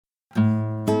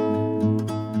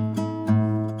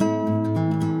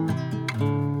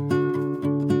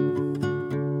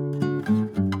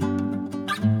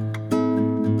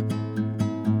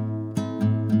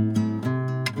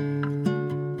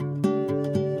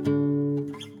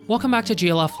Welcome back to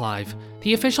GLF Live,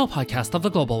 the official podcast of the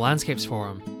Global Landscapes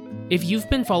Forum. If you've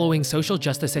been following social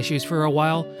justice issues for a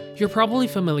while, you're probably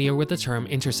familiar with the term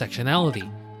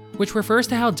intersectionality, which refers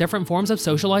to how different forms of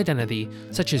social identity,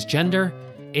 such as gender,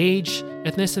 age,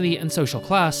 ethnicity, and social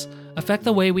class, affect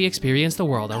the way we experience the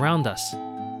world around us.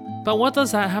 But what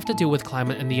does that have to do with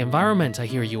climate and the environment, I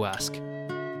hear you ask?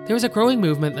 There is a growing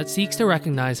movement that seeks to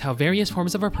recognize how various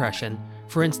forms of oppression,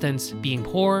 for instance, being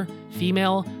poor,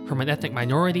 female, from an ethnic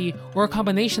minority, or a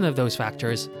combination of those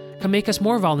factors, can make us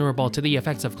more vulnerable to the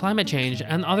effects of climate change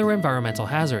and other environmental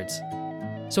hazards.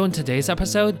 So in today's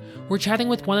episode, we're chatting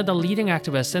with one of the leading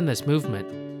activists in this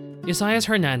movement, Isaias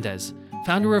Hernandez,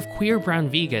 founder of Queer Brown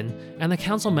Vegan and a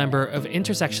council member of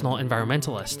Intersectional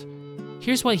Environmentalist.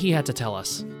 Here's what he had to tell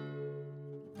us.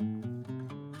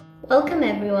 Welcome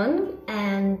everyone,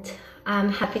 and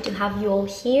I'm happy to have you all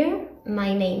here.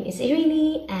 My name is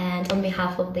Irini, and on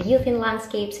behalf of the Youth in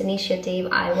Landscapes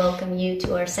initiative, I welcome you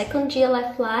to our second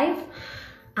GLF Live.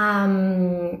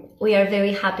 We are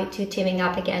very happy to teaming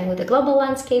up again with the Global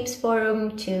Landscapes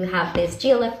Forum to have this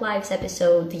GLF Lives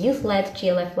episode, the youth-led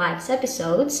GLF Lives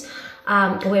episodes,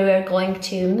 where we're going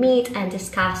to meet and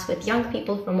discuss with young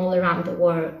people from all around the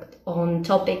world on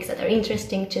topics that are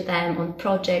interesting to them, on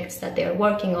projects that they're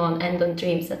working on, and on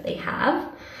dreams that they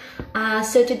have.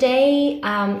 So today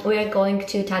we are going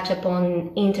to touch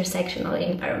upon intersectional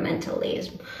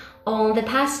environmentalism. On the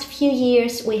past few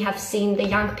years, we have seen the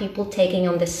young people taking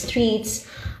on the streets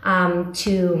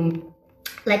to...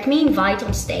 Let me invite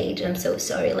on stage, I'm so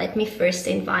sorry, let me first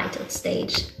invite on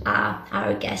stage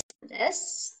our guest.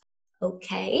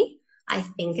 Okay, I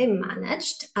think I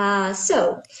managed. Hello,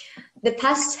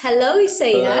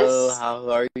 Isaias. Hello, how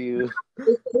are you?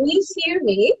 Can you hear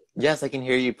me? Yes, I can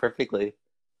hear you perfectly.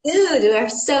 Good, we are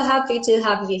so happy to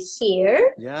have you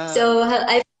here. Yeah. So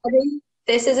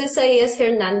this is Isaias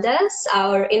Hernandez,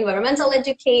 our environmental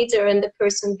educator and the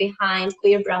person behind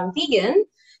Queer Brown Vegan.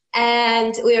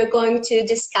 And we are going to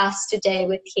discuss today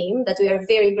with him that we are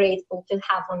very grateful to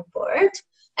have on board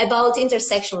about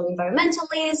intersectional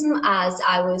environmentalism. As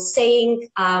I was saying,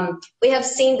 we have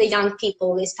seen the young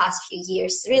people these past few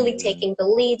years really taking the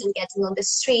lead and getting on the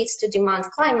streets to demand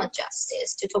climate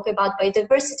justice, to talk about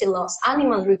biodiversity loss,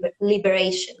 animal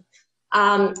liberation.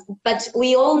 But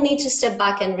we all need to step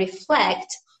back and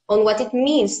reflect on what it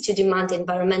means to demand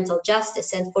environmental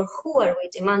justice and for who are we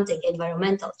demanding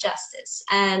environmental justice.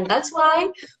 And that's why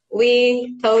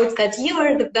we thought that you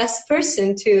are the best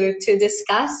person to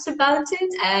discuss about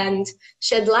it and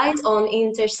shed light on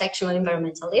intersectional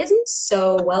environmentalism.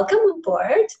 So welcome on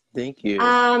board. Thank you.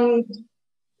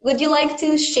 Would you like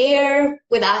to share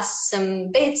with us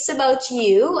some bits about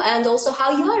you and also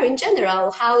how you are in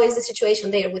general? How is the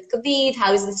situation there with COVID?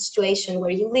 How is the situation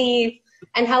where you live?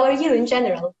 And how are you in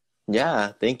general?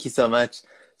 Yeah, thank you so much.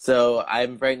 So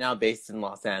I'm right now based in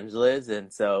Los Angeles,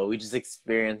 and so we just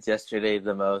experienced yesterday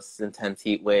the most intense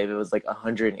heat wave. It was like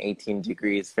 118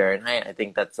 degrees Fahrenheit. I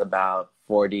think that's about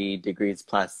 40 degrees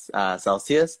plus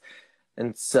Celsius.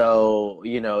 And so,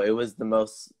 you know, it was the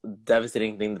most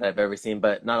devastating thing that I've ever seen.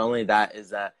 But not only that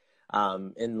is that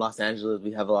in Los Angeles,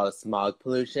 we have a lot of smog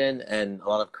pollution and a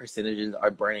lot of carcinogens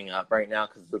are burning up right now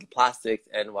because of the plastics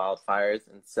and wildfires.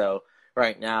 And so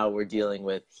right now we're dealing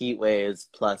with heat waves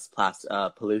plus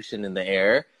pollution in the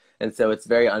air. And so it's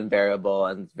very unbearable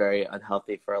and very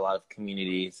unhealthy for a lot of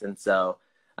communities. And so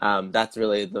that's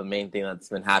really the main thing that's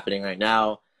been happening right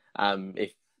now.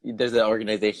 If there's an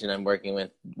organization I'm working with,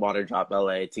 Water Drop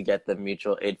LA, to get the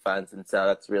mutual aid funds. And so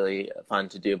that's really fun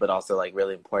to do, but also like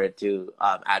really important to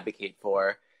advocate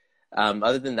for.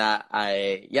 Other than that,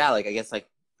 I guess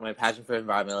my passion for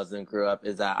environmentalism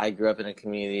is that I grew up in a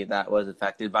community that was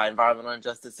affected by environmental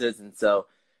injustices. And so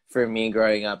for me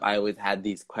growing up, I always had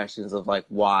these questions of like,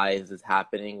 why is this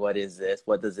happening? What is this?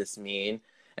 What does this mean?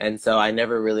 And so I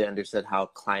never really understood how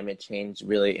climate change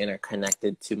really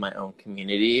interconnected to my own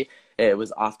community. It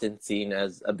was often seen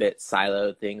as a bit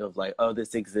siloed thing of like, oh,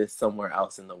 this exists somewhere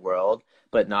else in the world,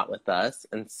 but not with us.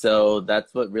 And so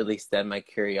that's what really stemmed my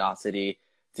curiosity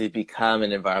to become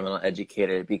an environmental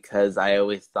educator, because I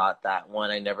always thought that,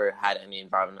 one, I never had any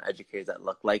environmental educators that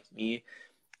looked like me.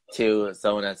 Two,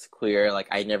 someone that's queer, like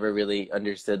I never really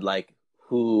understood like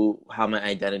how my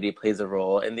identity plays a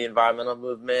role in the environmental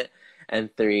movement.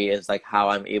 And three is like how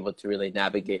I'm able to really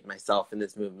navigate myself in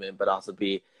this movement, but also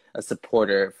be a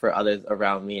supporter for others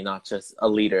around me, not just a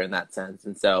leader in that sense.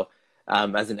 And so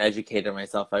as an educator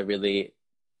myself, I really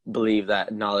believe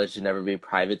that knowledge should never be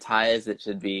privatized. It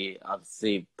should be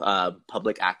obviously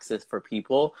public access for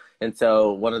people. And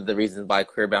so one of the reasons why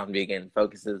Queer Bound Vegan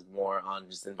focuses more on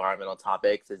just environmental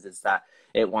topics is that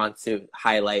it wants to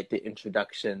highlight the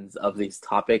introductions of these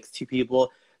topics to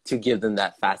people, to give them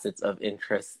that facets of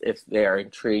interest if they are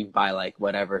intrigued by like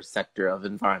whatever sector of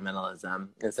environmentalism,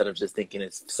 instead of just thinking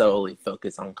it's solely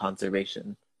focused on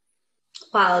conservation.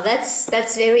 Wow,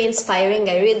 that's very inspiring.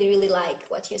 I really, really like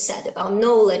what you said about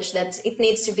knowledge, that it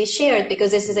needs to be shared, because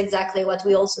this is exactly what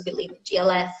we also believe in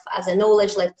GLF as a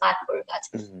knowledge-led platform,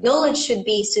 that knowledge should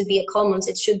be a commons,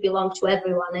 it should belong to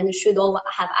everyone, and you should all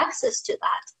have access to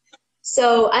that.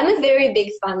 So I'm a very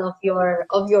big fan of your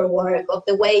work, of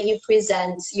the way you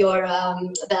present your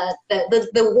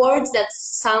the words that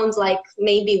sound like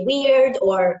maybe weird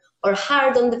or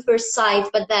hard on the first sight,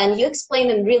 but then you explain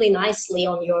them really nicely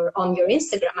on your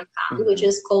Instagram account, which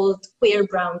is called Queer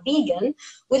Brown Vegan.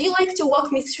 Would you like to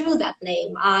walk me through that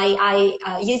name?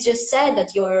 You just said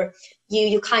that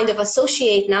you kind of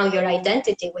associate now your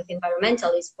identity with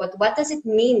environmentalism. What does it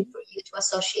mean for you to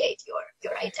associate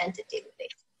your identity with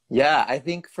it? Yeah, I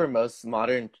think for most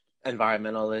modern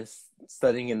environmentalists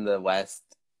studying in the West,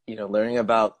 learning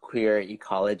about queer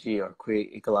ecology or queer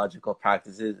ecological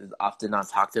practices is often not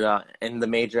talked about. In the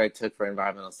major I took for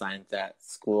environmental science at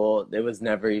school, it was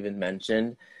never even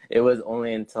mentioned. It was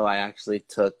only until I actually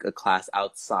took a class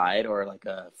outside, or like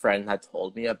a friend had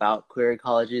told me about queer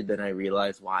ecology, then I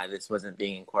realized why this wasn't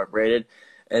being incorporated.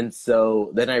 And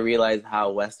so then I realized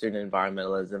how Western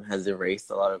environmentalism has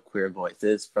erased a lot of queer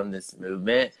voices from this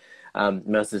movement,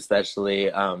 most especially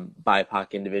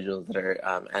BIPOC individuals that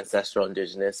are ancestral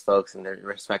indigenous folks in their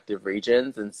respective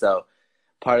regions. And so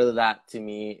part of that to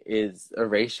me is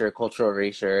erasure, cultural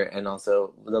erasure, and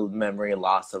also the memory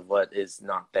loss of what is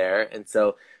not there. And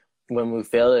so when we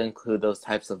fail to include those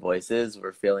types of voices,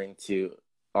 we're failing to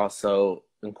also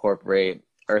incorporate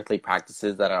earthly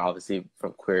practices that are obviously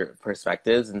from queer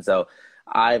perspectives. And so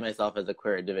I myself as a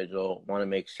queer individual want to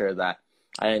make sure that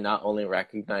I not only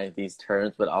recognize these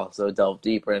terms, but also delve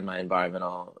deeper in my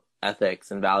environmental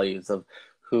ethics and values of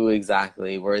who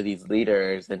exactly were these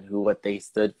leaders and what they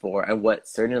stood for and what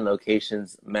certain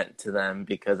locations meant to them.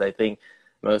 Because I think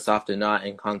most often not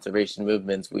in conservation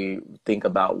movements, we think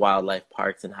about wildlife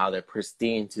parks and how they're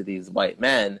pristine to these white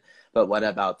men. But what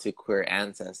about to queer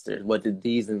ancestors? What did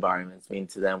these environments mean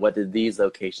to them? What did these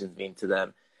locations mean to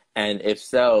them? And if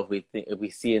so, if we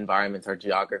see environments or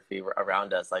geography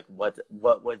around us, like what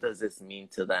does this mean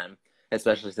to them?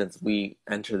 Especially since we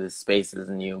enter this space as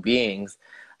new beings,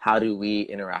 how do we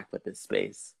interact with this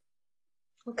space?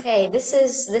 Okay, this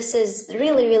is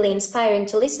really, really inspiring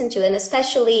to listen to, and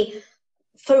especially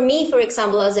for me, for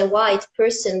example, as a white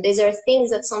person, these are things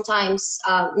that sometimes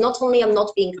not only I'm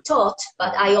not being taught,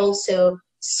 but I also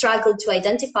struggle to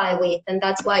identify with. And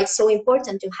that's why it's so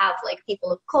important to have like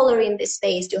people of color in this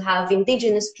space, to have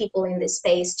indigenous people in this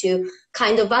space, to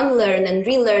kind of unlearn and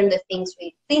relearn the things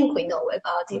we think we know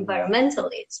about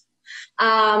environmentalism.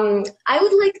 I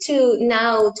would like to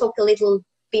now talk a little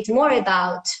bit more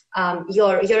about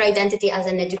your identity as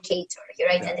an educator, your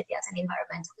identity as an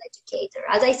environmental educator.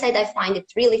 As I said, I find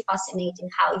it really fascinating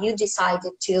how you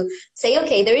decided to say,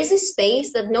 okay, there is a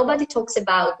space that nobody talks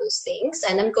about those things,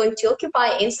 and I'm going to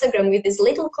occupy Instagram with these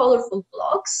little colorful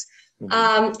blogs.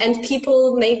 And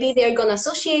people, maybe they're gonna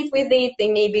associate with it, they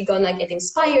may be gonna get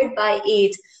inspired by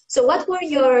it. So what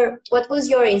was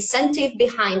your incentive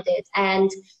behind it? And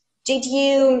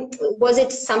was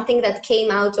it something that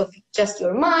came out of just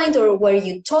your mind, or were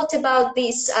you taught about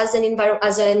this as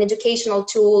an educational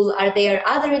tool? Are there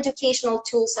other educational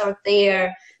tools out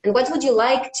there? And what would you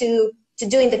like to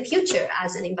do in the future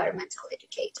as an environmental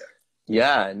educator?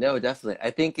 Yeah, no, definitely.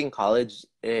 I think in college,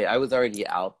 I was already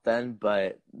out then,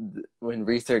 but when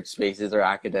research spaces or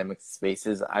academic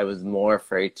spaces, I was more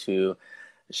afraid to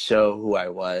show who I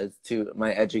was to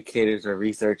my educators or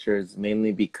researchers,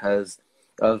 mainly because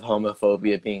of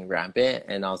homophobia being rampant,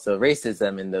 and also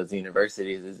racism in those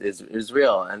universities is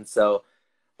real. And so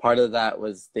part of that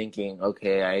was thinking,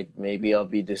 okay, maybe I'll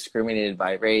be discriminated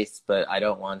by race, but I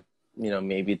don't want,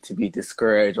 maybe to be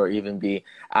discouraged or even be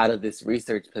out of this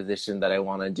research position that I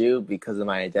want to do because of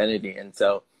my identity. And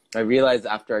so I realized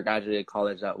after I graduated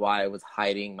college that why I was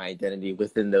hiding my identity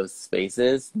within those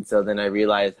spaces. And so then I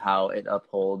realized how it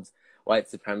upholds white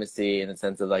supremacy in the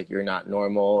sense of like, you're not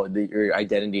normal, your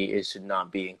identity should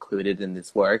not be included in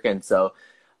this work. And so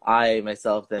I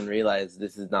myself then realized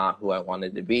this is not who I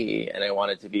wanted to be, and I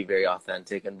wanted to be very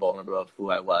authentic and vulnerable of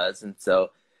who I was. And so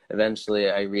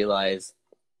eventually I realized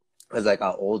as I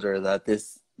got older that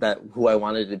this that who I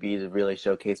wanted to be to really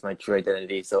showcase my true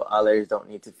identity, so others don't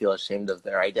need to feel ashamed of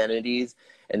their identities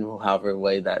and however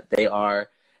way that they are.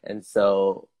 And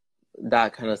so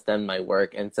that kind of stemmed my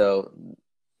work. And so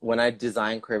when I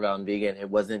designed Queer Brown Vegan, it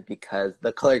wasn't because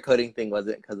the color coding thing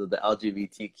wasn't because of the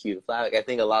LGBTQ flag. I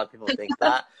think a lot of people think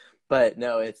that, but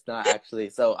no, it's not actually.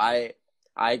 So I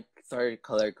started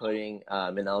color coding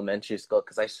in elementary school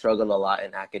because I struggled a lot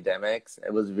in academics.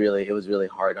 It was really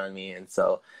hard on me, and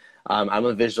so I'm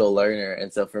a visual learner,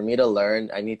 and so for me to learn,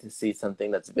 I need to see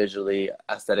something that's visually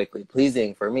aesthetically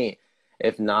pleasing for me.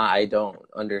 If not, I don't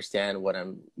understand what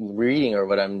I'm reading or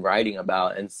what I'm writing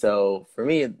about. And so for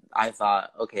me, I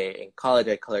thought, okay, in college,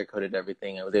 I color coded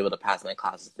everything. I was able to pass my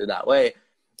classes through that way.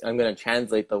 I'm going to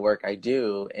translate the work I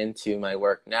do into my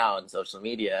work now in social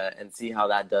media and see how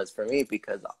that does for me,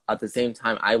 because at the same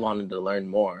time, I wanted to learn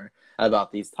more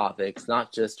about these topics,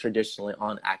 not just traditionally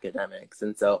on academics.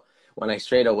 And so when I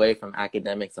strayed away from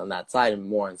academics on that side and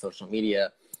more on social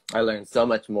media, I learned so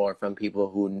much more from people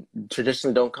who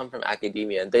traditionally don't come from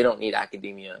academia, and they don't need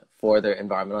academia for their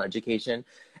environmental education.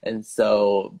 And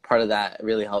so part of that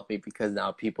really helped me, because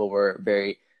now people were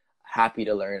very happy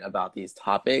to learn about these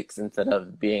topics instead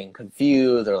of being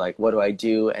confused or like, what do I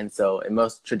do? And so in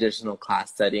most traditional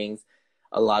class settings,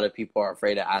 a lot of people are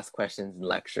afraid to ask questions in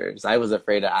lectures. I was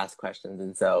afraid to ask questions.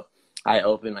 And so I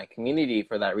opened my community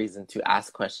for that reason, to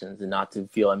ask questions and not to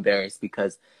feel embarrassed,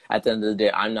 because at the end of the day,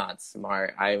 I'm not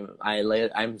smart.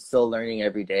 I'm still learning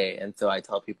every day. And so I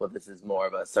tell people this is more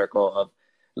of a circle of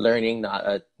learning,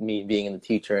 not me being the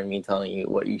teacher and me telling you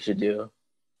what you should do.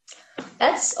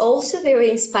 That's also very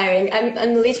inspiring.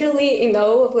 I'm literally in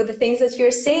awe with the things that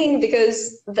you're saying,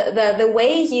 because the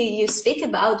way you speak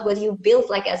about what you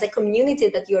built, like as a community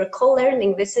that you're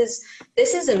co-learning, this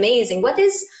is amazing. What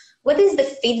is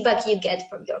the feedback you get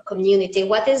from your community?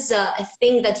 What is a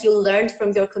thing that you learned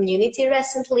from your community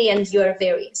recently and you're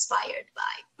very inspired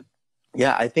by?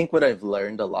 Yeah, I think what I've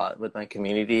learned a lot with my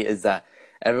community is that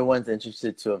everyone's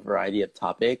interested to a variety of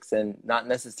topics, and not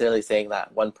necessarily saying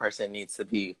that one person needs to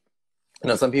be,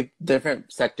 some people,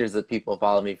 different sectors of people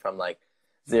follow me, from like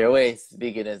zero waste,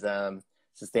 veganism,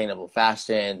 sustainable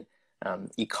fashion,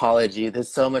 ecology.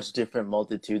 There's so much different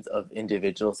multitudes of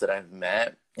individuals that I've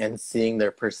met, and seeing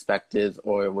their perspectives,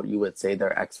 or what you would say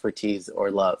their expertise or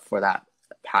love for that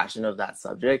passion of that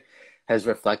subject, has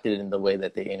reflected in the way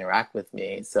that they interact with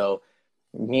me. So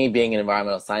me being an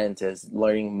environmental scientist,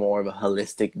 learning more of a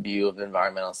holistic view of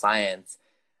environmental science,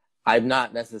 I'm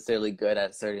not necessarily good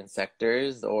at certain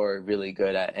sectors or really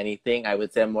good at anything. I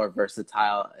would say I'm more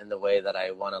versatile in the way that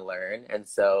I want to learn. And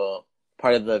so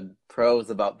part of the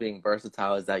pros about being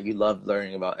versatile is that you love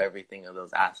learning about everything of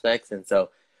those aspects. And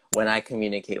so when I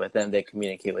communicate with them, they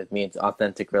communicate with me. It's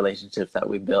authentic relationships that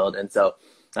we build. And so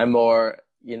I'm more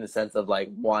in the sense of like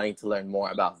wanting to learn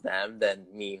more about them than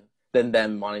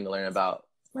them wanting to learn about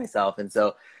myself. And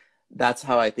so that's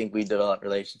how I think we develop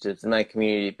relationships in my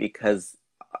community, because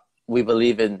we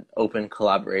believe in open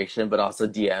collaboration, but also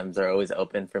DMs are always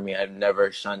open for me. I've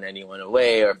never shunned anyone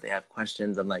away, or if they have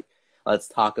questions, I'm like, let's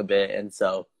talk a bit. And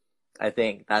so I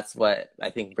think that's what I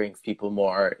think brings people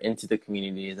more into the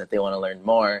community, is that they want to learn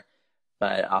more,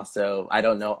 but also I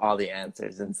don't know all the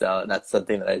answers. And so that's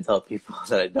something that I tell people,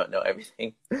 that I don't know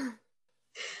everything.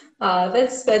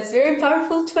 That's very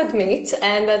powerful to admit,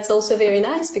 and that's also very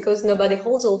nice, because nobody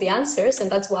holds all the answers,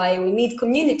 and that's why we need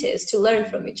communities to learn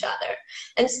from each other.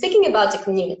 And speaking about the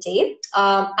community,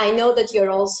 I know that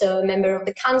you're also a member of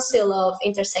the Council of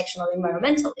Intersectional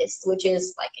Environmentalists, which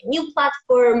is like a new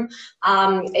platform.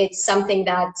 It's something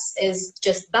that is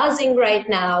just buzzing right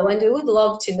now, and we would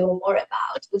love to know more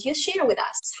about. Would you share with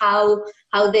us how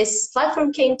this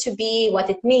platform came to be, what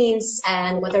it means,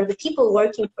 and what are the people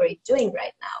working for it doing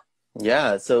right now?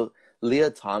 Yeah, so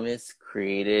Leah Thomas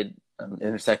created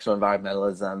intersectional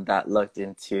environmentalism that looked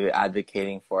into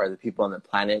advocating for the people on the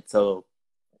planet. So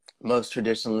most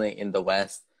traditionally in the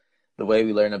West, the way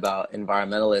we learn about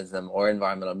environmentalism or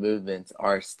environmental movements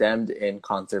are stemmed in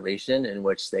conservation, in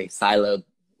which they siloed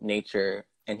nature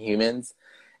and humans.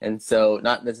 And so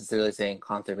not necessarily saying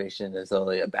conservation is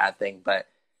only a bad thing, but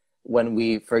when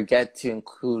we forget to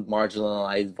include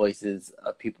marginalized voices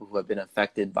of people who have been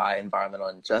affected by environmental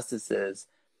injustices,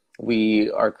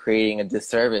 we are creating a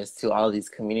disservice to all these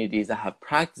communities that have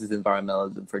practiced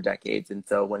environmentalism for decades. And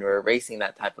so when we're erasing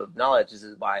that type of knowledge, this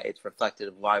is why it's reflective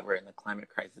of why we're in the climate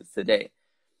crisis today.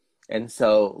 And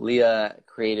so Leah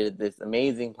created this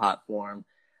amazing platform,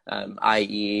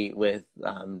 i.e. with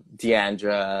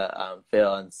Deandra,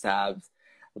 Phil, and Sabs,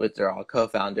 which are all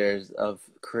co-founders, of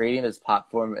creating this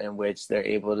platform in which they're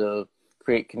able to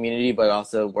create community, but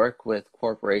also work with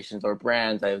corporations or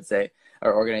brands, I would say,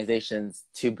 or organizations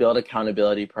to build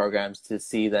accountability programs to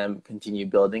see them continue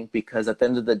building, because at the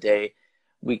end of the day,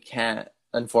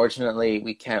 unfortunately,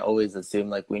 we can't always assume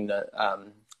like we know,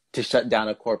 to shut down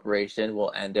a corporation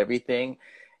will end everything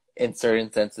in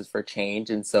certain senses for change.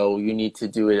 And so you need to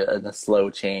do it in a slow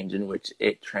change in which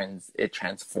it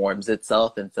transforms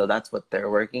itself. And so that's what they're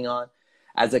working on.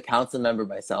 As a council member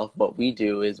myself, what we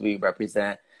do is we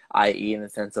represent IE in the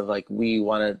sense of like, we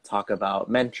want to talk about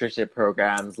mentorship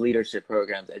programs, leadership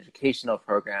programs, educational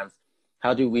programs.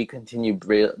 How do we continue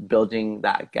building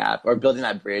that gap or building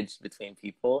that bridge between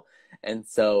people? And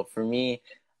so for me,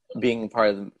 being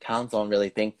part of the council, I'm really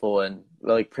thankful and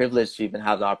really privileged to even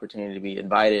have the opportunity to be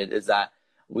invited, is that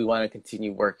we want to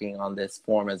continue working on this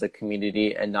forum as a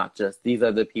community, and not just these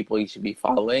are the people you should be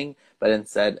following, but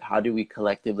instead, how do we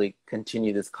collectively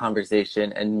continue this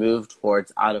conversation and move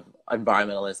towards out of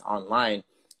environmentalists online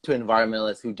to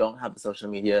environmentalists who don't have the social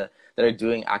media, that are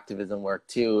doing activism work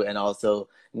too, and also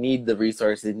need the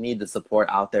resources, need the support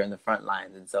out there in the front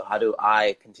lines. And so how do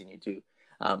I continue to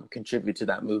contribute to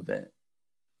that movement?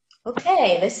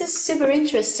 Okay, this is super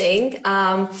interesting.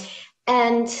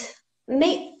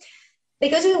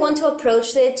 Because we want to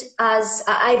approach it as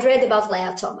I've read about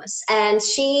Leah Thomas, and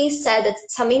she said at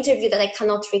some interview that I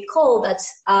cannot recall that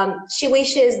she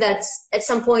wishes that at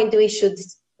some point we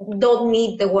don't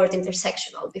need the word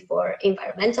intersectional before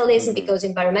environmentalism, because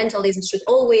environmentalism should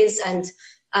always and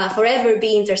forever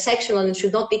be intersectional and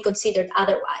should not be considered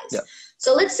otherwise. Yeah.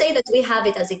 So let's say that we have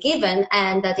it as a given,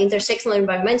 and that intersectional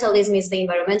environmentalism is the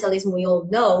environmentalism we all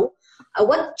know.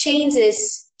 What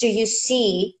changes do you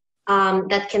see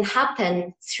that can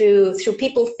happen through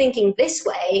people thinking this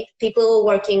way, people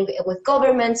working with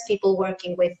governments, people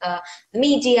working with the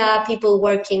media, people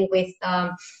working with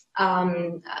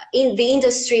in the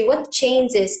industry? What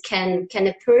changes can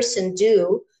a person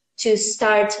do to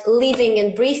start living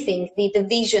and breathing the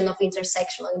vision of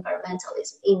intersectional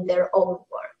environmentalism in their own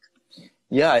work?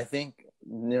 Yeah, I think,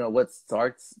 what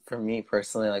starts for me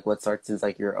personally, like what starts is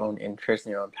like your own interest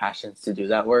and your own passions to do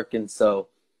that work. And so,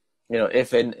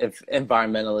 if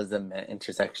environmentalism meant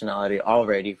intersectionality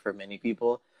already for many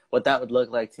people, what that would look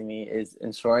like to me is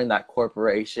ensuring that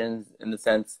corporations, in the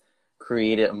sense,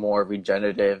 created more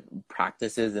regenerative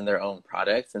practices in their own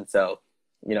products. And so,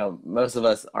 most of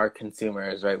us are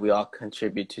consumers, right? We all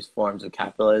contribute to forms of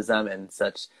capitalism, and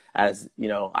such as,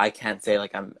 I can't say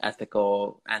like I'm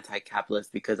ethical,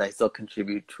 anti-capitalist, because I still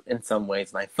contribute in some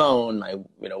ways, my phone,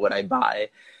 what I buy.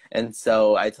 And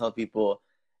so I tell people,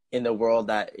 in the world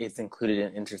that is included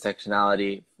in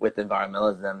intersectionality with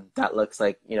environmentalism, that looks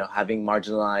like, having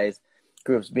marginalized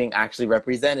groups being actually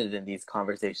represented in these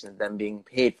conversations, them being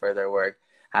paid for their work,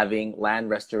 having land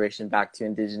restoration back to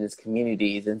indigenous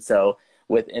communities. And so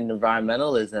with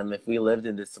environmentalism, if we lived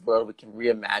in this world, we can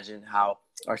reimagine how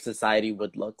our society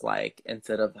would look like,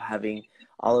 instead of having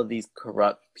all of these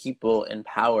corrupt people in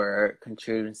power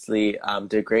continuously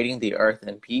degrading the earth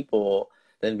and people,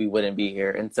 then we wouldn't be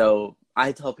here. And so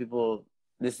I tell people,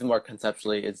 this is more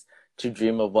conceptually, is to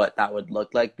dream of what that would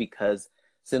look like, because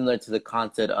similar to the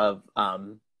concept of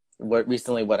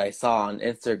what I saw on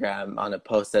Instagram on a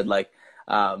post said, like,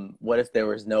 what if there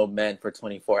was no men for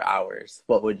 24 hours?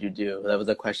 What would you do? That was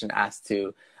a question asked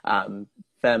to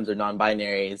femmes or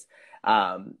non-binaries.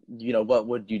 What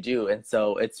would you do? And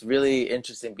so it's really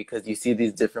interesting, because you see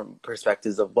these different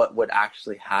perspectives of what would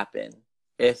actually happen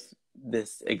if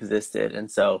this existed. And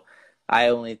so I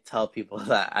only tell people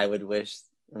that I would wish,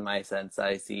 in my sense,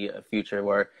 I see a future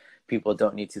where people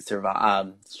don't need to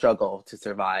struggle to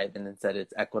survive, and instead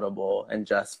it's equitable and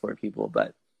just for people.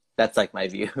 But that's like my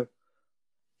view.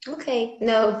 Okay.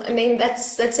 No, I mean,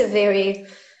 that's a very,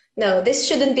 no, this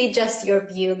shouldn't be just your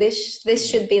view. This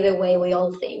should be the way we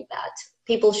all think, that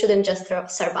people shouldn't just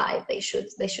survive. They should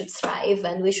thrive,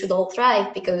 and we should all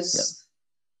thrive, because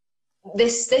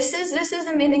this is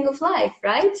the meaning of life,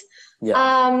 right?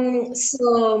 Yeah.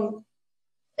 So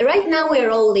right now we are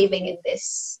all living in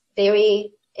this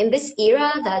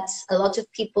era that a lot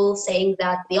of people saying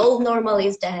that the old normal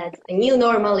is dead, the new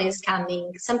normal is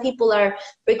coming. Some people are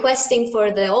requesting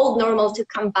for the old normal to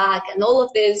come back, and all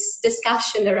of this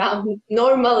discussion around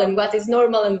normal and what is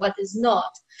normal and what is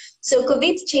not. So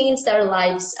COVID changed our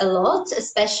lives a lot,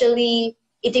 especially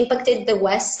it impacted the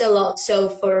West a lot. So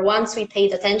for once we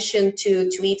paid attention to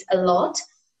it a lot.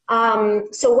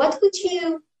 So what would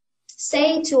you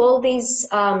say to all these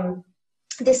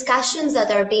discussions that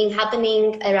are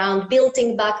happening around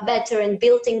building back better and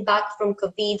building back from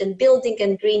COVID and building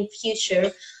a green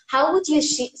future? How would you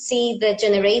see the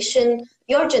generation,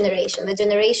 your generation, the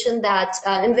generation that,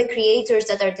 and the creators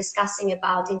that are discussing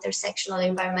about intersectional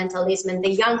environmentalism, and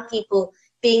the young people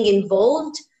being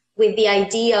involved with the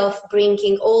idea of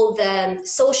bringing all the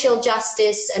social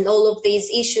justice and all of these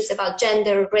issues about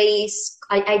gender, race,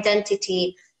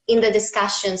 identity in the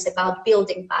discussions about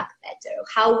building back better?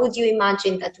 How would you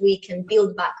imagine that we can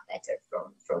build back better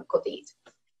from COVID?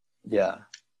 Yeah.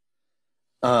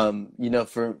 You know,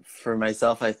 for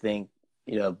myself, I think,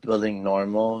 you know, building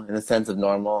normal, in the sense of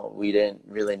normal, we didn't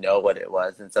really know what it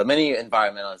was. And so many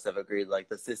environmentalists have agreed, like,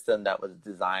 the system that was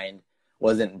designed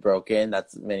wasn't broken.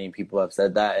 That's, many people have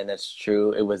said that, and that's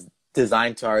true. It was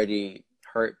designed to already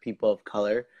hurt people of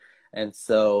color. And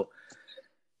so,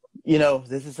 you know,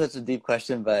 this is such a deep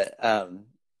question, but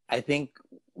I think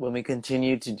when we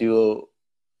continue to do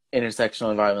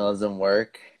intersectional environmentalism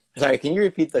work, sorry, can you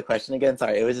repeat the question again?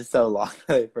 Sorry, it was just so long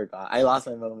that I forgot. I lost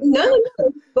my moment. No,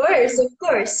 of course, of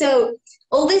course. So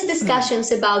all these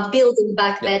discussions about building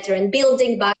back better and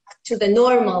building back to the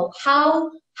normal,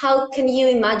 how can you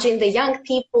imagine the young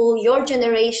people, your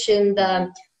generation,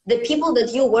 the people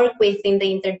that you work with in the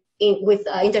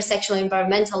intersectional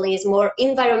environmentalism or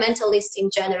environmentalists in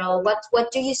general?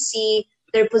 What do you see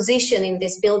their position in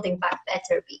this building back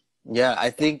better be? Yeah, I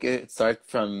think it starts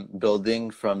from building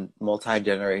from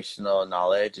multi-generational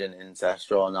knowledge and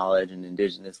ancestral knowledge and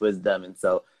indigenous wisdom. And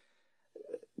so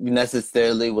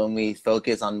necessarily when we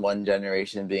focus on one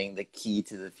generation being the key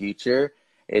to the future,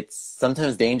 it's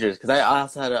sometimes dangerous, because I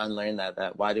also had to unlearn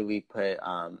that why do we put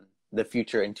the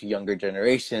future into younger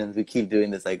generations? We keep doing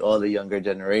this, like, oh, the younger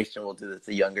generation will do this,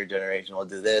 the younger generation will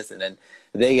do this, and then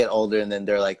they get older and then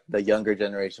they're like, the younger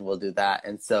generation will do that.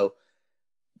 And so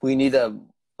we need a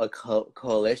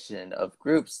coalition of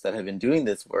groups that have been doing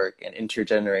this work and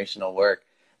intergenerational work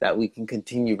that we can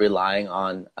continue relying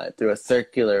on through a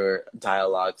circular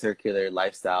dialogue, circular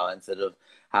lifestyle, instead of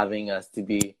having us to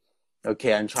be,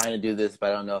 okay, I'm trying to do this, but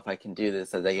I don't know if I can do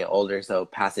this as I get older, so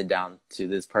pass it down to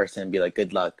this person and be like,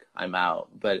 good luck, I'm out.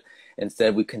 But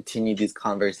instead, we continue these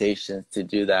conversations to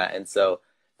do that. And so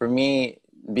for me,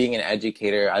 being an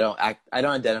educator, I don't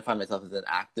identify myself as an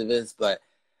activist, but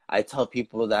I tell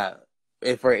people that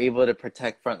if we're able to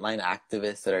protect frontline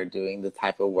activists that are doing the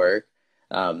type of work,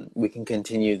 we can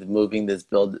continue moving this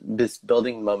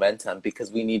building momentum,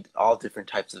 because we need all different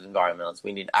types of environmentalists.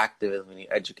 We need activists, we need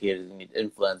educators, we need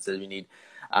influencers, we need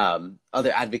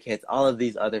other advocates, all of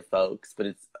these other folks. But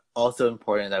it's also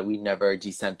important that we never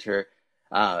decenter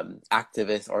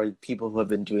activists or people who have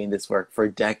been doing this work for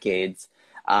decades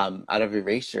out of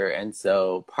erasure. And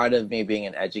so part of me being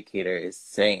an educator is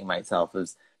saying myself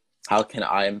is, how can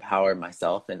I empower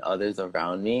myself and others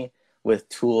around me with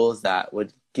tools that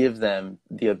would give them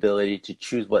the ability to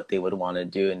choose what they would want to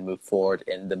do and move forward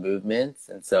in the movements?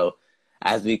 And so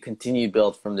as we continue to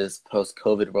build from this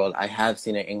post-COVID world, I have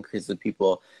seen an increase of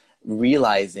people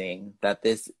realizing that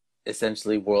this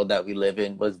essentially world that we live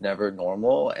in was never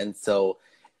normal. And so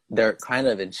they're kind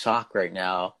of in shock right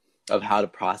now of how to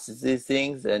process these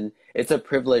things. And it's a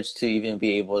privilege to even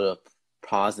be able to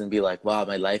pause and be like, wow,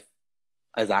 my life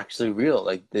is actually real.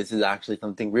 Like, this is actually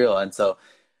something real. And so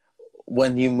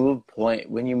when you move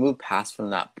past from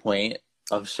that point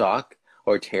of shock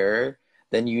or terror,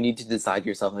 then you need to decide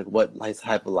yourself, like, what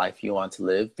type of life you want to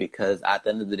live, because at the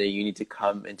end of the day, you need to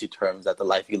come into terms that the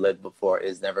life you lived before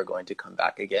is never going to come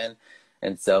back again.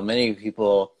 And so many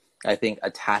people, I think,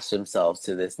 attach themselves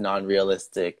to this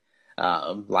non-realistic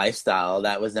lifestyle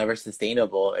that was never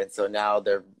sustainable. And so now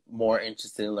they're more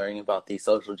interested in learning about these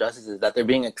social justices that they're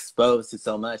being exposed to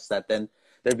so much that then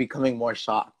they're becoming more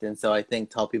shocked. And so I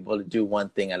think tell people to do one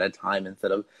thing at a time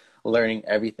instead of learning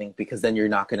everything, because then you're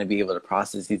not going to be able to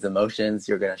process these emotions.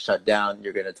 You're going to shut down.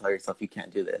 You're going to tell yourself you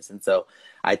can't do this. And so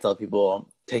I tell people,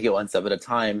 take it one step at a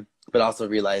time, but also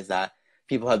realize that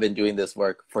people have been doing this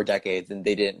work for decades and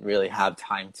they didn't really have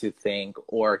time to think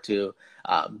or to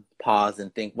pause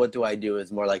and think, what do I do?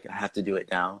 Is more like, I have to do it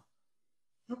now.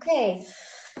 Okay.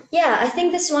 Yeah, I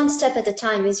think this one step at a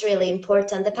time is really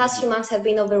important. The past few months have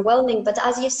been overwhelming, but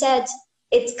as you said,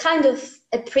 it's kind of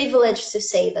a privilege to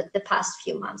say that the past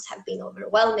few months have been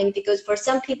overwhelming, because for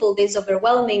some people, this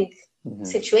overwhelming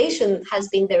situation has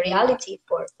been the reality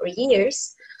for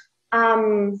years.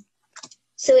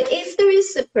 So if there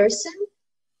is a person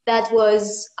that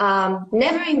was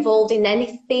never involved in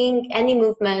anything, any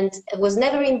movement, was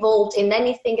never involved in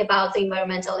anything about the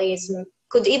environmentalism,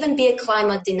 could even be a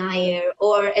climate denier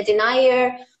or a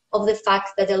denier of the fact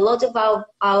that a lot of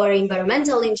our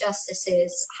environmental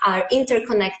injustices are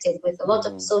interconnected with a lot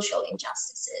of social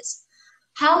injustices.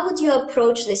 How would you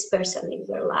approach this person in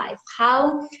your life?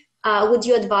 How would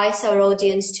you advise our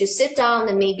audience to sit down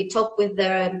and maybe talk with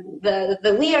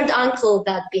the weird uncle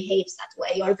that behaves that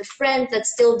way, or the friend that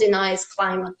still denies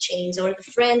climate change, or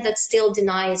the friend that still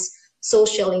denies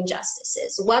social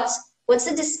injustices? What what's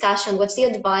the discussion, what's the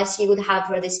advice you would have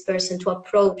for this person to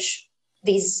approach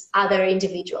this other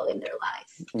individual in their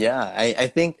life? Yeah, I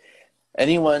think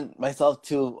anyone, myself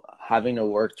too, having to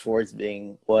work towards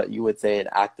being what you would say an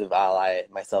active ally,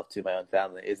 myself to my own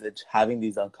family, is it having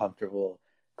these uncomfortable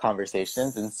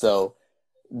conversations. And so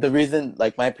the reason,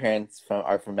 like my parents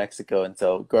are from Mexico, and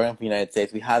so growing up in the United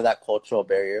States, we have that cultural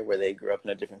barrier where they grew up in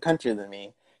a different country than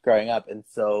me growing up. And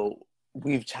so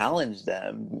we've challenged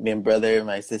them. Me and brother,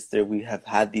 my sister, we have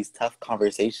had these tough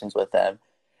conversations with them.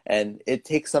 And it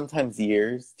takes sometimes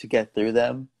years to get through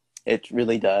them. It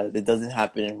really does. It doesn't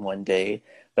happen in one day.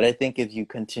 But I think if you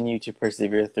continue to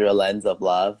persevere through a lens of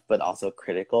love, but also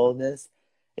criticalness,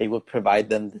 it would provide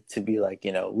them to be like,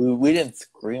 we didn't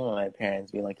scream at my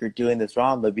parents being like, you're doing this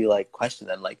wrong, but be like, question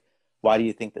them, like, why do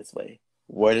you think this way?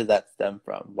 Where does that stem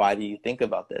from? Why do you think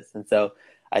about this? And so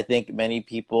I think many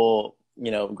people,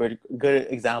 good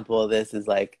example of this is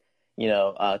like,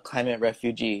 climate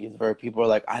refugees, where people are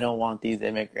like, I don't want these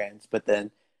immigrants. But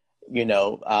then,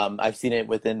 I've seen it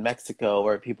within Mexico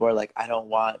where people are like, I don't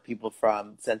want people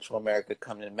from Central America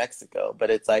coming to Mexico. But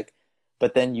it's like,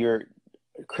 but then you're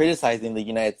criticizing the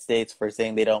United States for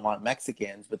saying they don't want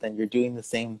Mexicans, but then you're doing the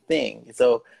same thing.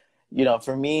 So,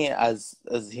 for me as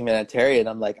a humanitarian,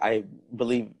 I'm like, I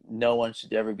believe no one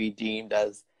should ever be deemed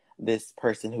as this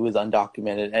person who is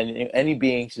undocumented, and any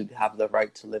being should have the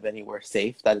right to live anywhere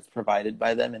safe that is provided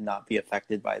by them and not be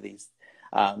affected by these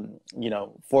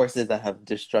forces that have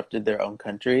disrupted their own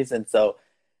countries. And so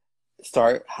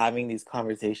start having these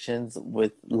conversations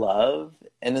with love,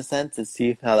 in a sense, to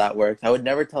see how that works. I would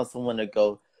never tell someone to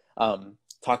go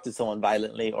talk to someone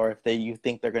violently, or if you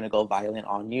think they're going to go violent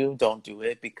on you, don't do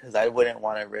it, because I wouldn't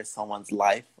want to risk someone's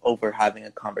life over having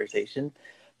a conversation.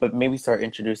 But maybe start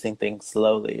introducing things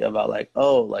slowly about like,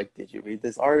 oh, like, did you read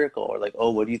this article? Or like,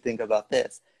 oh, what do you think about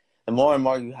this? The more and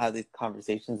more you have these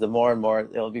conversations, the more and more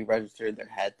it'll be registered in their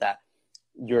head that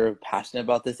you're passionate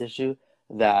about this issue,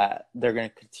 that they're going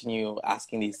to continue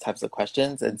asking these types of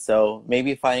questions. And so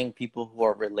maybe finding people who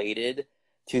are related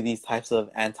to these types of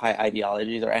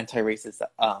anti-ideologies or anti-racist,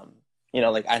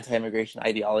 like anti-immigration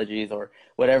ideologies or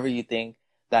whatever you think,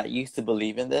 that used to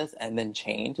believe in this and then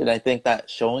change. And I think that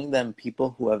showing them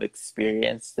people who have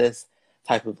experienced this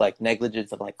type of like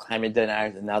negligence of like climate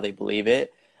deniers and now they believe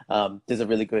it, there's a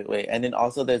really great way. And then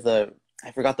also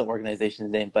I forgot the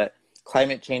organization's name, but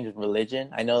climate change and religion.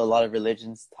 I know a lot of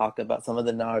religions some of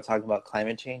them now are talking about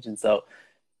climate change. And so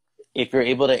if you're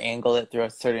able to angle it through a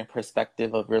certain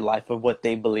perspective of your life, of what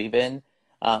they believe in,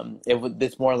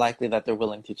 it's more likely that they're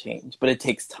willing to change. But it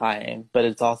takes time, but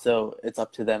it's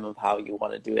up to them of how you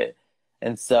want to do it.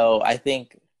 And so I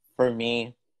think for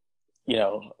me,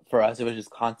 for us, it was just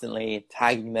constantly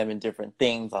tagging them in different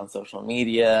things on social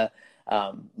media,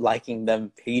 liking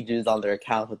them pages on their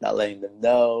account without letting them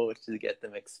know, to get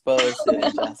them exposed to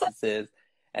injustices.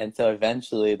 And so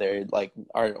eventually they're like,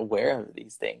 are aware of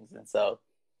these things. And so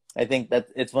I think that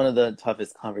it's one of the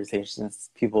toughest conversations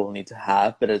people will need to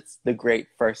have, but it's the great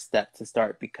first step to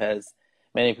start, because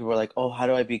many people are like, oh, how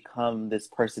do I become this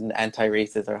person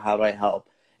anti-racist, or how do I help?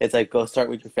 It's like, go start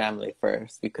with your family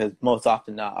first, because most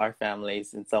often not, our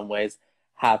families in some ways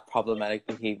have problematic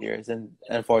behaviors. And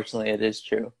unfortunately, it is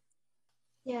true.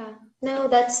 Yeah, no,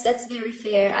 that's very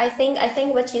fair. I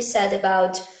think what you said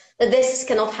about that this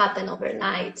cannot happen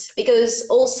overnight, because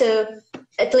also,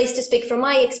 at least to speak from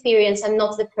my experience, I'm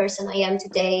not the person I am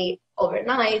today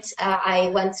overnight. I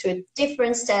went through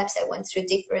different steps, I went through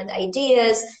different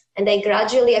ideas, and I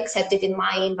gradually accepted in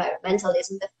my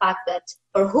environmentalism the fact that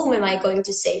for whom am I going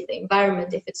to save the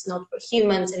environment if it's not for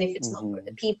humans and if it's not for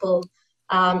the people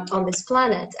on this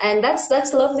planet? And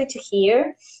that's lovely to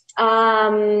hear.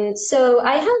 So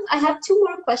I have two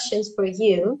more questions for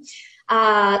you.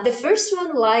 The first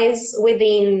one lies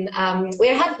within,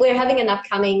 we're having an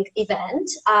upcoming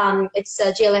event. It's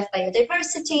GLF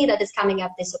Biodiversity that is coming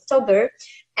up this October.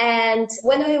 And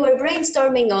when we were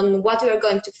brainstorming on what we were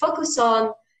going to focus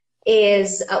on,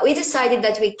 we decided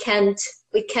that we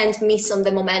can't miss on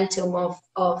the momentum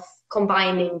of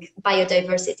combining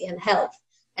biodiversity and health,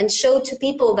 and show to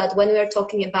people that when we are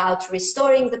talking about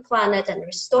restoring the planet and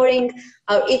restoring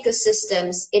our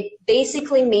ecosystems, it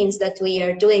basically means that we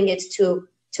are doing it to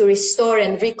restore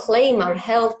and reclaim our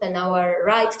health and our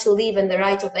right to live, and the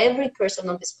right of every person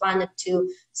on this planet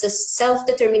to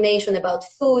self-determination about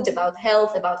food, about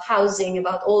health, about housing,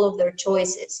 about all of their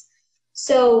choices.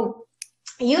 So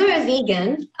you're a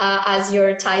vegan, as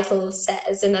your title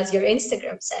says and as your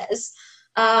Instagram says,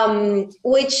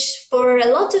 which for a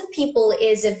lot of people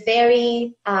is a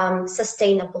very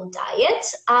sustainable diet.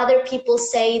 Other people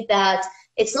say that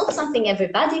it's not something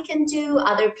everybody can do.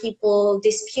 Other people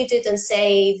dispute it and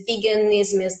say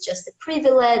veganism is just a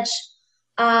privilege.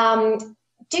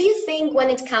 Do you think when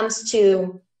it comes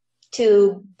to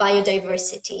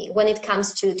biodiversity, when it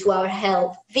comes to our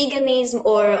health, veganism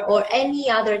or any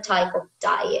other type of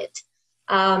diet,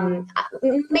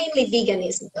 mainly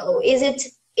veganism though, is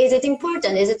it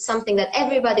important? Is it something that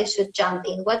everybody should jump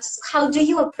in? How do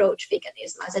you approach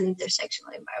veganism as an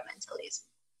intersectional environmentalist?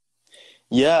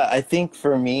 Yeah, I think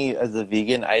for me as a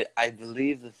vegan, I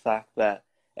believe the fact that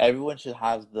everyone should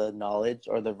have the knowledge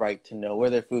or the right to know where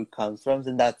their food comes from,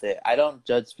 and that's it. I don't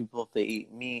judge people if they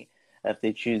eat meat, if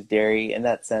they choose dairy in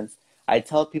that sense. I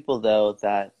tell people though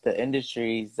that the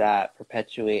industries that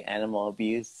perpetuate animal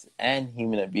abuse and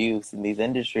human abuse in these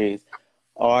industries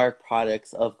are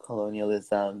products of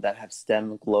colonialism that have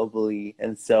stemmed globally.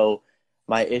 And so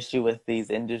my issue with these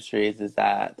industries is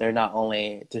that they're not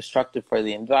only destructive for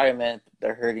the environment,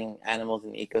 they're hurting animals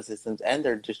and ecosystems, and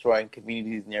they're destroying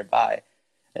communities nearby.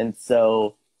 And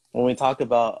so when we talk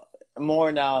about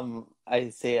more now, I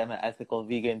say I'm an ethical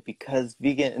vegan because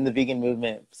vegan in the vegan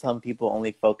movement, some people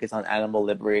only focus on animal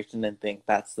liberation and think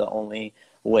that's the only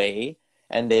way,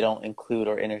 and they don't include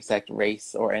or intersect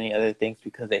race or any other things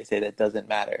because they say that doesn't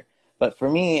matter. But for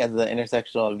me, as an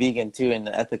intersectional vegan too, and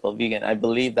an ethical vegan, I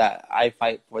believe that I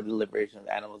fight for the liberation of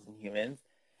animals and humans.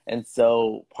 And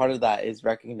so part of that is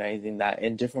recognizing that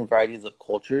in different varieties of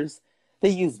cultures, they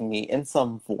use meat in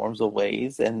some forms of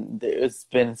ways, and there's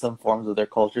been some forms of their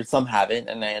culture. Some haven't,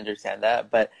 and I understand that.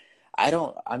 But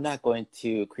I'm not going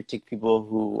to critique people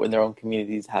who in their own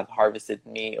communities have harvested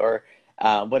meat or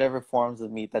whatever forms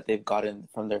of meat that they've gotten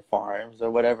from their farms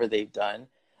or whatever they've done.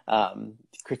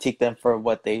 Critique them for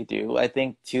what they do. I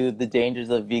think too the dangers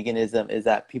of veganism is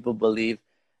that people believe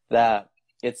that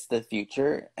it's the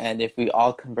future, and if we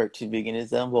all convert to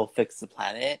veganism, we'll fix the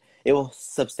planet. It will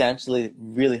substantially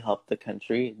really help the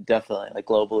country, definitely, like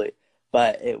globally,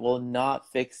 but it will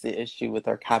not fix the issue with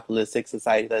our capitalistic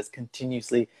society that is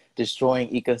continuously destroying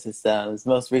ecosystems.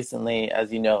 Most recently,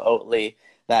 as you know, Oatly,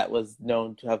 that was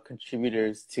known to have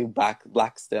contributors to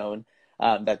Blackstone,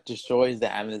 that destroys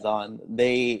the Amazon.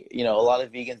 A lot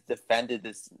of vegans defended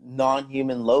this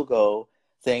non-human logo,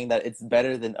 saying that it's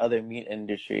better than other meat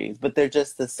industries, but they're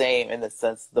just the same in the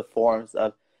sense the forms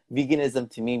of veganism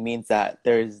to me means that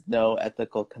there is no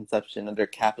ethical conception under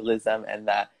capitalism, and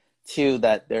that too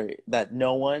that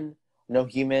no one, no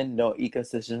human, no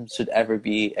ecosystem should ever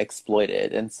be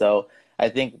exploited. And so I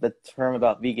think the term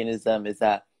about veganism is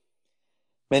that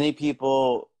many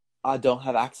people don't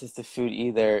have access to food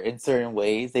either in certain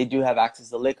ways. They do have access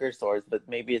to liquor stores, but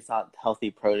maybe it's not healthy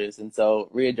produce. And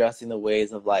so readdressing the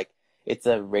ways of like, it's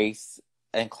a race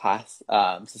and class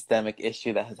systemic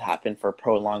issue that has happened for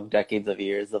prolonged decades of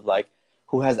years of like,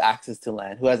 who has access to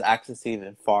land, who has access to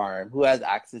even farm, who has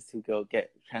access to go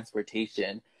get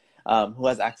transportation, who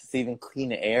has access to even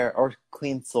clean air or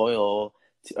clean soil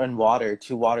and water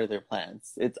to water their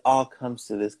plants. It all comes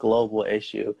to this global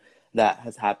issue that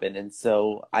has happened. And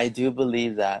so I do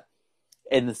believe that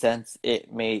in the sense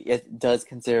it does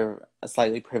consider a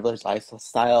slightly privileged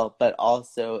lifestyle, but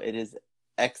also it is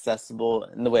accessible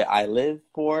in the way I live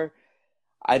for.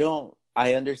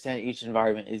 I understand each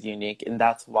environment is unique, and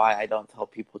that's why I don't tell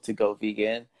people to go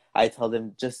vegan. I tell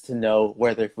them just to know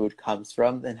where their food comes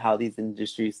from and how these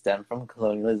industries stem from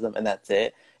colonialism, and that's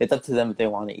it. It's up to them if they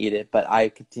want to eat it, but I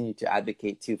continue to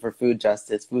advocate too for food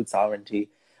justice, food sovereignty,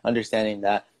 understanding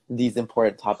that these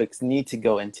important topics need to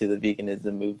go into the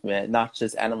veganism movement, not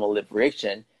just animal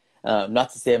liberation.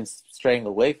 Not to say I'm straying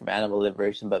away from animal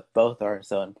liberation, but both are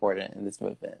so important in this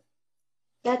movement.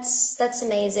 That's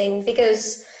amazing,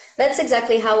 because that's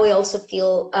exactly how we also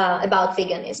feel about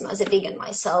veganism as a vegan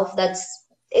myself.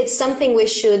 It's something we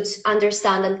should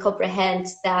understand and comprehend,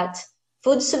 that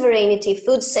food sovereignty,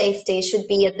 food safety should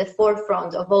be at the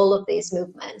forefront of all of these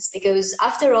movements, because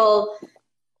after all,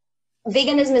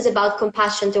 veganism is about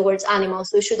compassion towards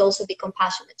animals. We should also be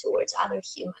compassionate towards other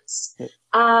humans.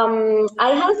 I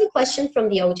have a question from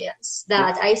the audience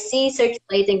that I see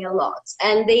circulating a lot,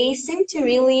 and they seem to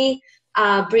really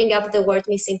bring up the word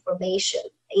misinformation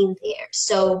in there.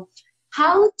 So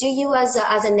how do you, as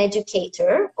an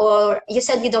educator, or you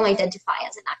said you don't identify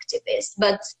as an activist,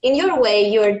 but in your way,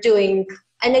 you're doing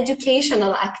an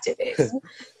educational activism.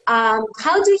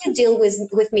 How do you deal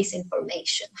with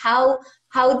misinformation? How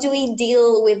do we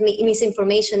deal with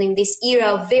misinformation in this era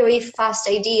of very fast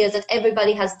ideas that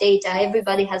everybody has data,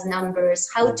 everybody has numbers?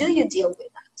 How do you deal with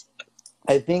that?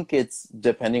 I think it's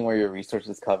depending where your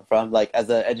resources come from. Like as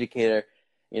an educator,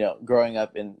 growing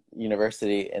up in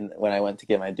university and when I went to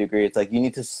get my degree, it's like you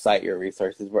need to cite your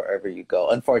resources wherever you go,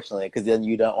 unfortunately, because then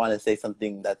you don't want to say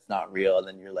something that's not real. And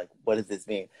then you're like, what does this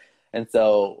mean? And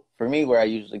so for me, where I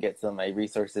usually get some of my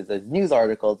resources is news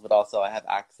articles, but also I have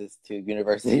access to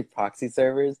university proxy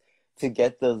servers to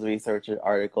get those research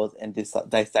articles and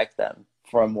dissect them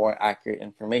for more accurate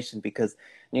information, because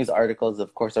news articles,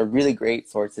 of course, are really great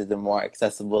sources and more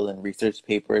accessible than research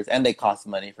papers, and they cost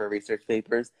money for research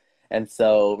papers. And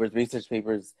so with research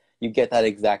papers, you get that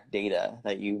exact data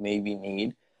that you maybe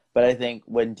need. But I think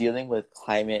when dealing with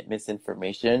climate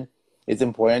misinformation, it's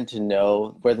important to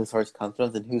know where the source comes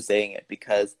from and who's saying it,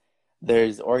 because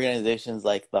there's organizations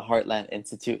like the Heartland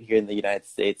Institute here in the United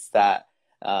States that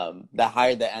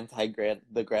hired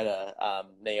the Greta,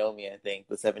 Naomi, I think,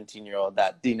 the 17-year-old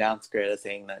that denounced Greta,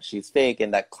 saying that she's fake,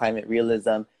 and that climate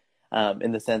realism,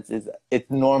 in the sense, is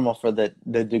it's normal for the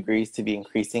degrees to be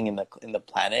increasing in the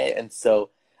planet. And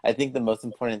so I think the most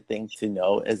important thing to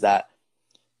know is that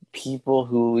people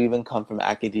who even come from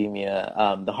academia,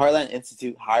 the Heartland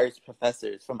Institute hires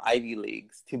professors from Ivy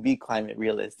Leagues to be climate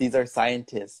realists. These are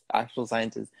scientists, actual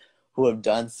scientists, who have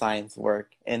done science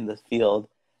work in the field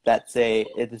that say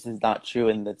this is not true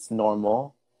and it's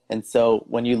normal. And so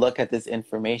when you look at this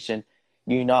information,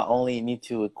 you not only need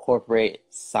to incorporate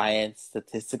science,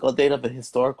 statistical data, but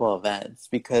historical events,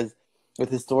 because with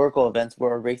historical events,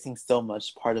 we're erasing so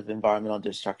much part of environmental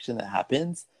destruction that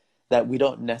happens that we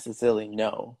don't necessarily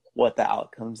know what the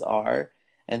outcomes are.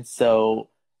 And so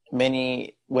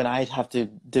when I have to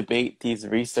debate these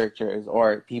researchers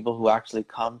or people who actually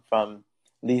come from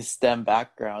these STEM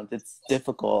backgrounds, it's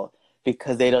difficult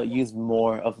because they don't use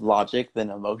more of logic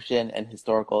than emotion and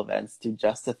historical events to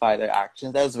justify their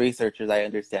actions. As researchers, I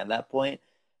understand that point,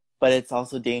 but it's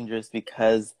also dangerous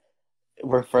because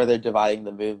we're further dividing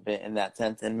the movement in that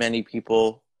sense. And many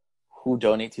people who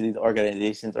donate to these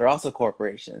organizations are also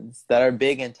corporations that are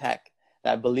big in tech,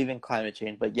 that believe in climate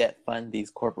change, but yet fund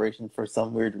these corporations for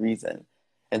some weird reason.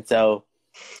 And so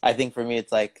I think for me,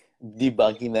 it's like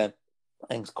debunking them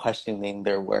and questioning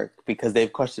their work, because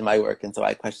they've questioned my work, and so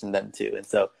I question them too. And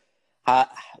so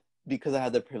because I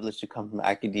have the privilege to come from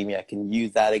academia, I can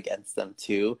use that against them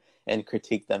too and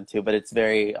critique them too, but it's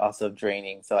very also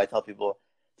draining. So I tell people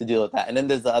to deal with that. And then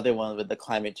there's the other one with the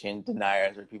climate change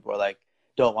deniers, where people are like,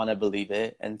 don't want to believe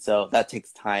it. And so that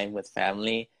takes time with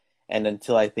family, and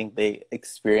until I think they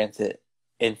experience it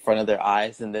in front of their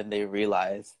eyes, and then they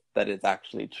realize that it's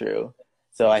actually true.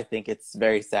 So I think it's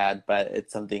very sad, but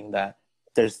it's something that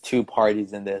there's two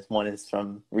parties in this. One is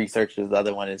from researchers, the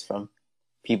other one is from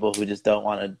people who just don't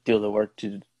want to do the work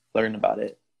to learn about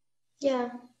it. Yeah,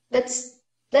 that's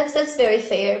very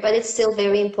fair, but it's still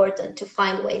very important to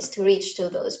find ways to reach to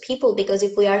those people, because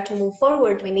if we are to move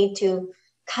forward, we need to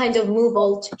kind of move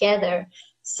all together.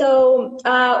 So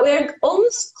we're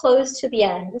almost close to the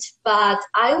end, but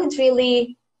I would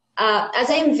really, as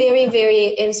I am very,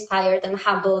 very inspired and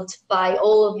humbled by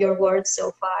all of your words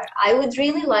so far, I would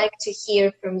really like to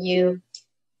hear from you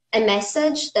a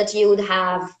message that you would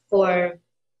have for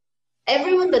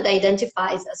everyone that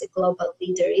identifies as a global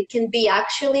leader. It can be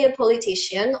actually a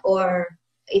politician, or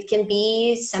it can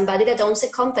be somebody that owns a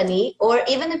company, or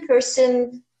even a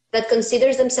person that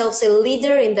considers themselves a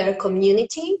leader in their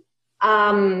community,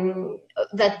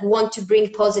 that want to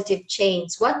bring positive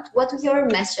change. What your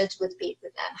message would be to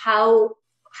them?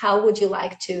 How would you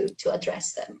like to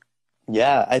address them?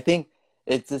 Yeah, I think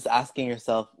it's just asking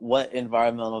yourself, what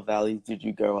environmental values did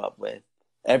you grow up with?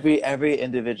 Every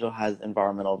individual has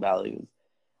environmental values.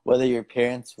 Whether your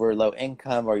parents were low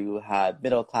income or you had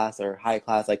middle class or high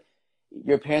class, like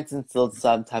your parents instilled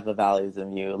some type of values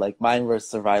in you. Like mine was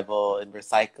survival and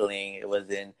recycling. It was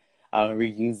in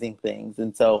reusing things.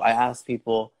 And so I ask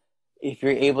people, if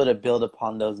you're able to build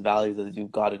upon those values as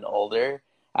you've gotten older,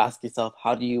 ask yourself,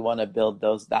 how do you want to build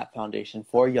that foundation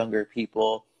for younger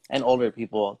people and older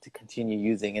people to continue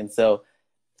using? And so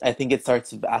I think it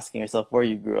starts with asking yourself where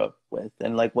you grew up with,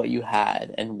 and like what you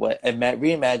had, and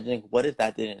reimagining what if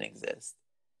that didn't exist.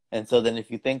 And so then if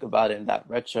you think about it in that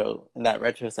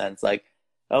retro sense, like,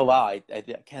 oh wow, I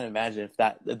can't imagine if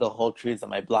the whole trees on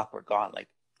my block were gone. Like,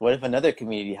 what if another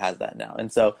community has that now?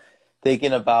 And so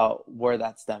thinking about where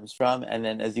that stems from, and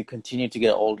then as you continue to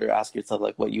get older, ask yourself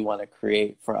like what you want to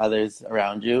create for others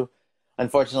around you.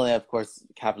 Unfortunately, of course,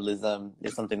 capitalism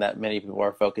is something that many people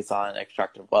are focused on,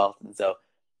 extractive wealth. And so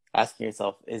asking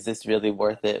yourself, is this really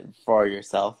worth it for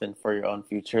yourself and for your own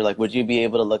future? Like, would you be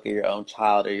able to look at your own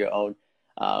child or your own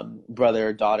brother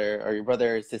or daughter, or your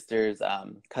brother or sister's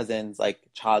cousins, like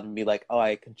child, and be like, oh,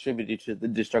 I contributed to the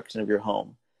destruction of your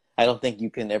home? I don't think you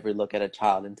can ever look at a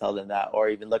child and tell them that, or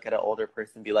even look at an older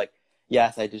person and be like,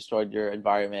 yes, I destroyed your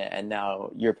environment and now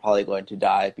you're probably going to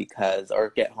die or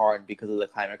get harmed because of the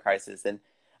climate crisis. And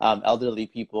elderly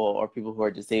people or people who are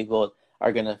disabled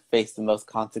are going to face the most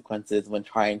consequences when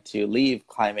trying to leave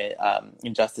climate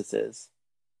injustices.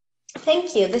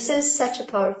 Thank you. This is such a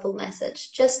powerful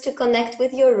message. Just to connect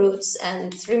with your roots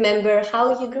and remember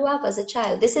how you grew up as a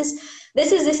child. This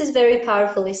is very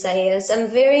powerful, Isaias. I'm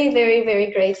very, very,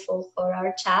 very grateful for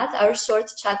our chat, our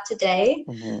short chat today.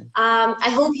 Mm-hmm. I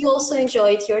hope you also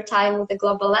enjoyed your time with the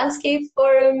Global Landscape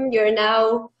Forum. You're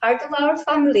now part of our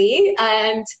family,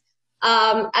 and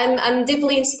I'm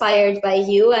deeply inspired by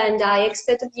you, and I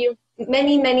expect of you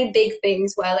many, many big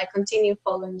things while I continue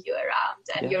following you around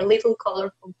and your little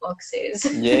colorful boxes.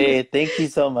 Yay, thank you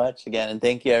so much again. And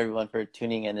thank you everyone for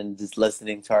tuning in and just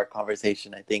listening to our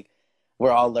conversation. I think we're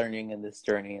all learning in this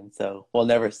journey, and so we'll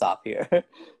never stop here.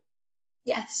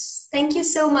 Yes, thank you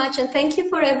so much. And thank you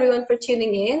for everyone for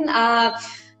tuning in.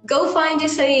 Go find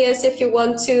Isaias if you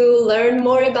want to learn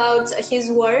more about his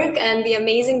work and the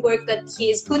amazing work that he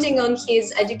is putting on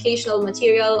his educational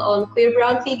material on Queer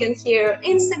Brown Vegan here on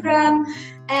Instagram.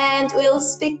 And we'll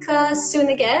speak soon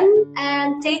again,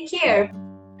 and take care.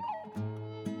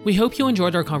 We hope you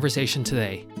enjoyed our conversation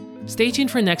today. Stay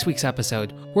tuned for next week's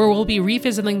episode, where we'll be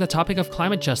revisiting the topic of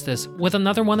climate justice with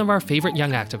another one of our favorite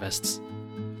young activists.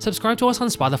 Subscribe to us on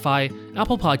Spotify,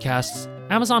 Apple Podcasts,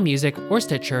 Amazon Music, or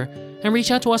Stitcher, and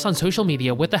reach out to us on social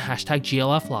media with the hashtag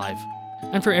GLFLive.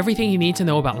 And for everything you need to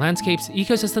know about landscapes,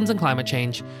 ecosystems, and climate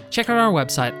change, check out our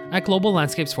website at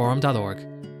globallandscapesforum.org.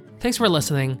 Thanks for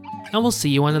listening, and we'll see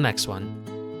you on the next one.